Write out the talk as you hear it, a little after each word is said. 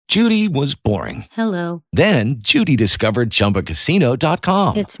Judy was boring. Hello. Then Judy discovered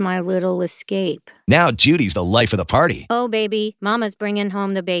ChumbaCasino.com. It's my little escape. Now Judy's the life of the party. Oh, baby, mama's bringing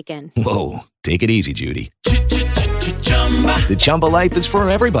home the bacon. Whoa, take it easy, Judy. The Chumba life is for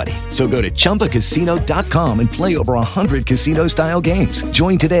everybody. So go to ChumbaCasino.com and play over 100 casino-style games.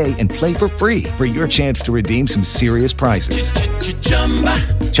 Join today and play for free for your chance to redeem some serious prizes.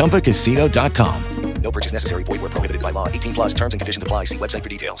 ChumbaCasino.com. No purchase necessary. Void where prohibited by law. 18 plus terms and conditions apply. See website for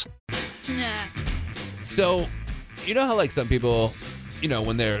details. So, you know how like some people, you know,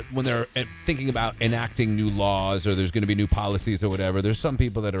 when they're thinking about enacting new laws or there's going to be new policies or whatever, there's some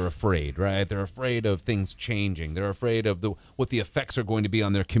people that are afraid, right? They're afraid of things changing. They're afraid of what the effects are going to be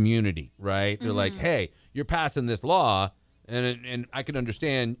on their community, right? They're like, hey, you're passing this law, and I can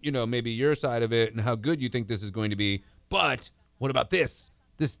understand, you know, maybe your side of it and how good you think this is going to be, but what about this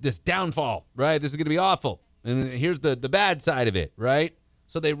downfall, right? This is going to be awful. And here's the bad side of it, right?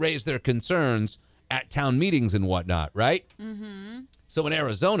 So they raise their concerns at town meetings and whatnot, right? Mm-hmm. So in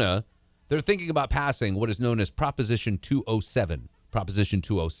Arizona, they're thinking about passing what is known as Proposition 207. Proposition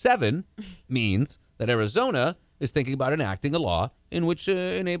 207 means that Arizona is thinking about enacting a law in which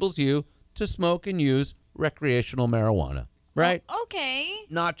enables you to smoke and use recreational marijuana, right? Oh, okay.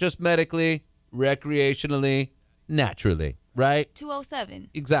 Not just medically, recreationally, naturally, right? 207.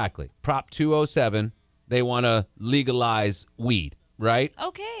 Exactly. Prop 207, they want to legalize weed, right?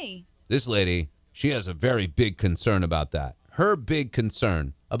 Okay. This lady, she has a very big concern about that. Her big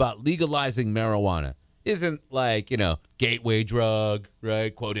concern about legalizing marijuana isn't like, you know, gateway drug,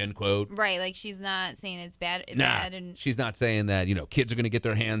 right? Quote, unquote. Right, like she's not saying it's bad. She's not saying that, you know, kids are going to get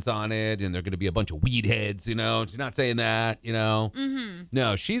their hands on it and they're going to be a bunch of weed heads, you know. She's not saying that, you know. Mm-hmm.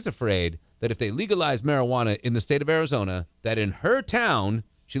 No, she's afraid that if they legalize marijuana in the state of Arizona, that in her town,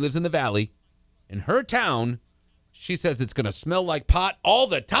 she lives in the valley, in her town, she says it's going to smell like pot all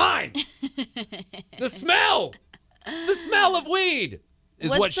the time. The smell of weed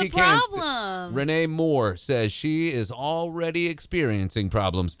is what she can't. What's the problem? Renee Moore says she is already experiencing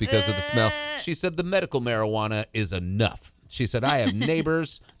problems because of the smell. She said the medical marijuana is enough. She said, I have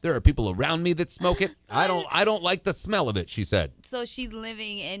neighbors. There are people around me that smoke it. I don't like the smell of it, she said. So she's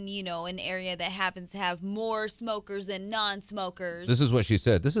living in, you know, an area that happens to have more smokers than non-smokers. This is what she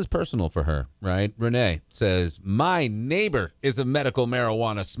said. This is personal for her, right? Renee says, my neighbor is a medical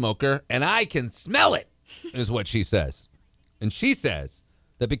marijuana smoker, and I can smell it, is what she says. And she says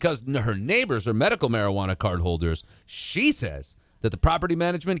that because her neighbors are medical marijuana card holders, she says that the property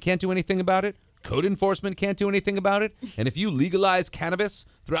management can't do anything about it. Code enforcement can't do anything about it. And if you legalize cannabis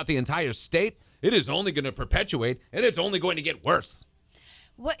throughout the entire state, it is only going to perpetuate, and it's only going to get worse.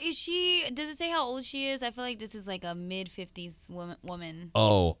 What is she? Does it say how old she is? I feel like this is like a mid-50s woman.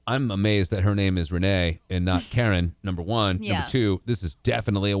 Oh, I'm amazed that her name is Renee and not Karen, number one. Yeah. Number two, this is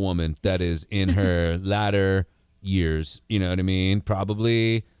definitely a woman that is in her latter years. You know what I mean?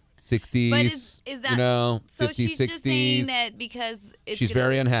 Probably 60s, But is that, you know, so 50s, she's 60s. just saying that because it's She's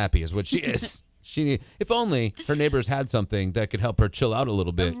very unhappy is what she is. If only her neighbors had something that could help her chill out a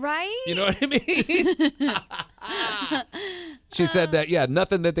little bit. Right? You know what I mean? She said that, yeah,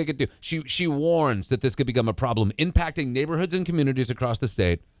 nothing that they could do. She warns that this could become a problem impacting neighborhoods and communities across the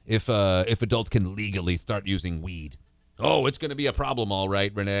state if adults can legally start using weed. Oh, it's going to be a problem, all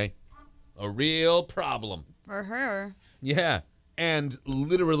right, Renee. A real problem. For her. Yeah, and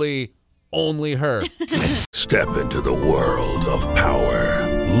literally only her. Step into the world of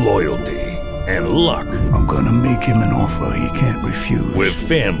power, loyalty, and luck. I'm gonna make him an offer he can't refuse. With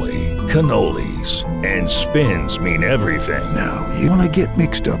family, cannolis, and spins mean everything. Now, you wanna get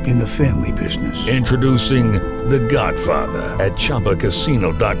mixed up in the family business. Introducing The Godfather at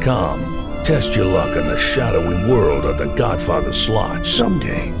ChumbaCasino.com. Test your luck in the shadowy world of The Godfather slot.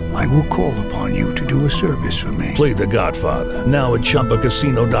 Someday, I will call upon you to do a service for me. Play The Godfather now at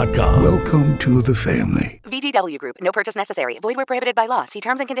ChumbaCasino.com. Welcome to the family. VGW Group. No purchase necessary. Void where prohibited by law. See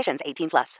terms and conditions. 18+.